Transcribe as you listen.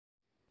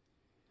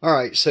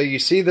Alright, so you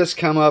see this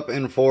come up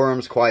in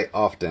forums quite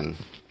often.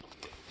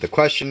 The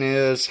question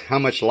is, how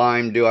much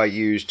lime do I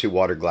use to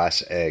water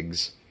glass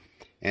eggs?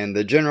 And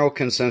the general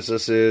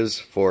consensus is,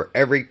 for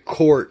every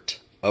quart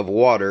of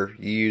water,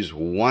 you use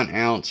 1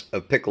 ounce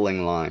of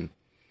pickling lime.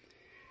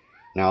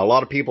 Now, a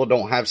lot of people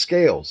don't have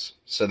scales,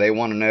 so they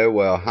want to know,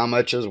 well, how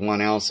much is 1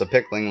 ounce of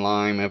pickling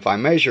lime if I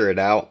measure it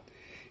out?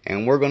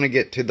 And we're going to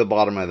get to the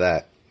bottom of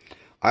that.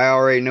 I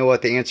already know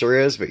what the answer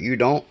is, but you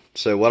don't.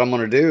 So what I'm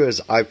going to do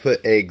is I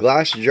put a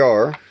glass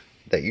jar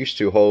that used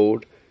to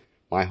hold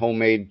my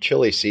homemade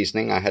chili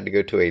seasoning. I had to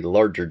go to a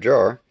larger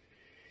jar.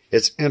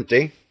 It's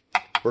empty.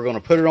 We're going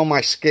to put it on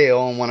my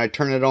scale, and when I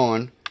turn it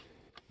on,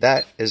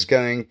 that is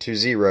going to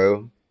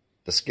zero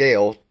the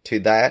scale to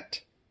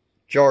that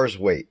jar's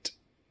weight.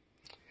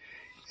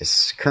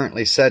 It's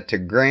currently set to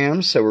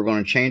grams, so we're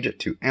going to change it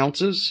to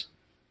ounces.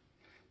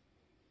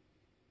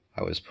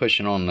 I was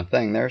pushing on the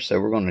thing there, so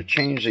we're going to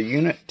change the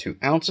unit to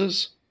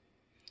ounces.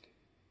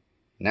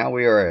 Now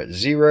we are at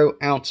 0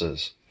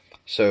 ounces.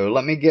 So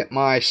let me get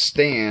my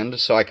stand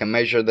so I can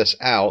measure this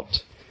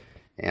out,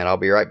 and I'll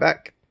be right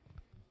back.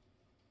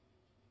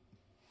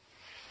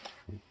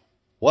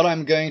 What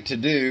I'm going to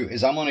do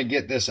is I'm going to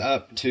get this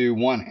up to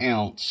 1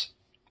 ounce.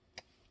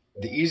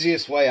 The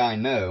easiest way I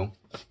know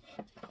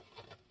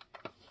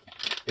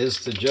is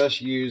to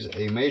just use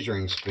a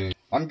measuring spoon.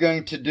 I'm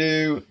going to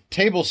do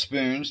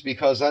tablespoons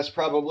because that's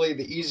probably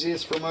the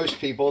easiest for most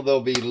people.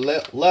 They'll be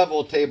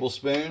level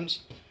tablespoons.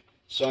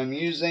 So I'm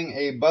using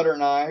a butter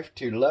knife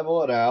to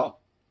level it out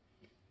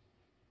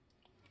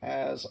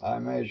as I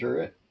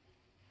measure it.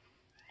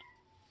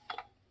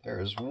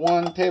 There's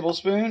 1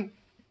 tablespoon.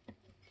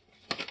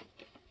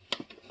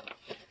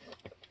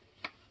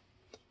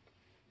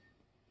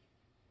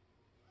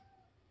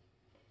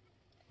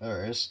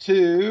 There is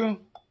 2.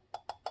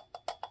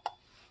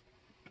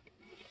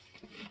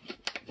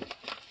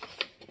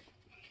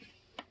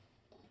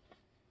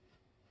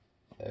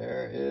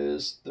 There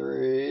is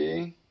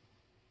 3.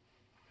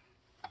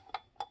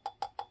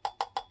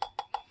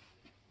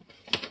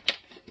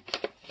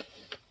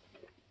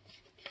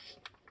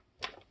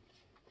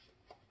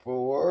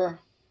 4.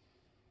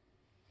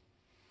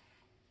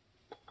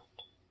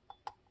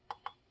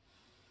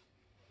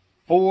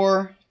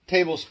 4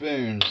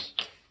 tablespoons.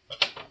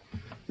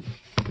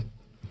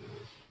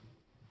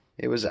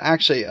 It was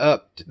actually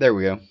up, there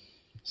we go.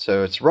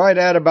 So it's right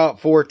at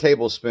about 4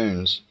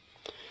 tablespoons.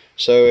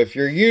 So if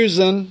you're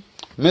using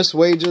Miss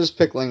Wages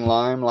pickling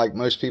lime like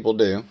most people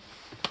do,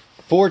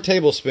 4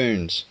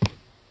 tablespoons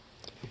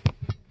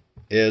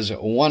is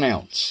 1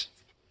 ounce.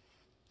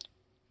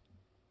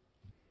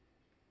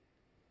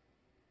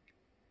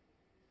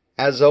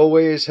 As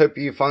always, hope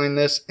you find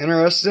this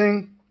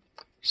interesting.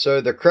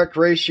 So the correct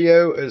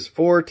ratio is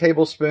 4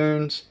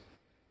 tablespoons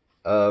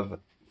of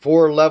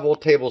 4 level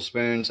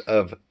tablespoons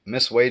of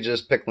Miss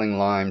Wages pickling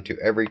lime to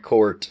every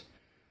quart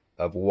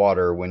of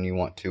water when you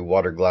want to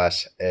water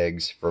glass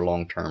eggs for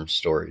long-term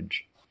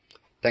storage.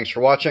 Thanks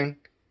for watching.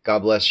 God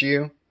bless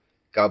you.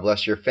 God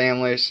bless your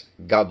families.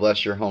 God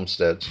bless your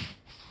homesteads.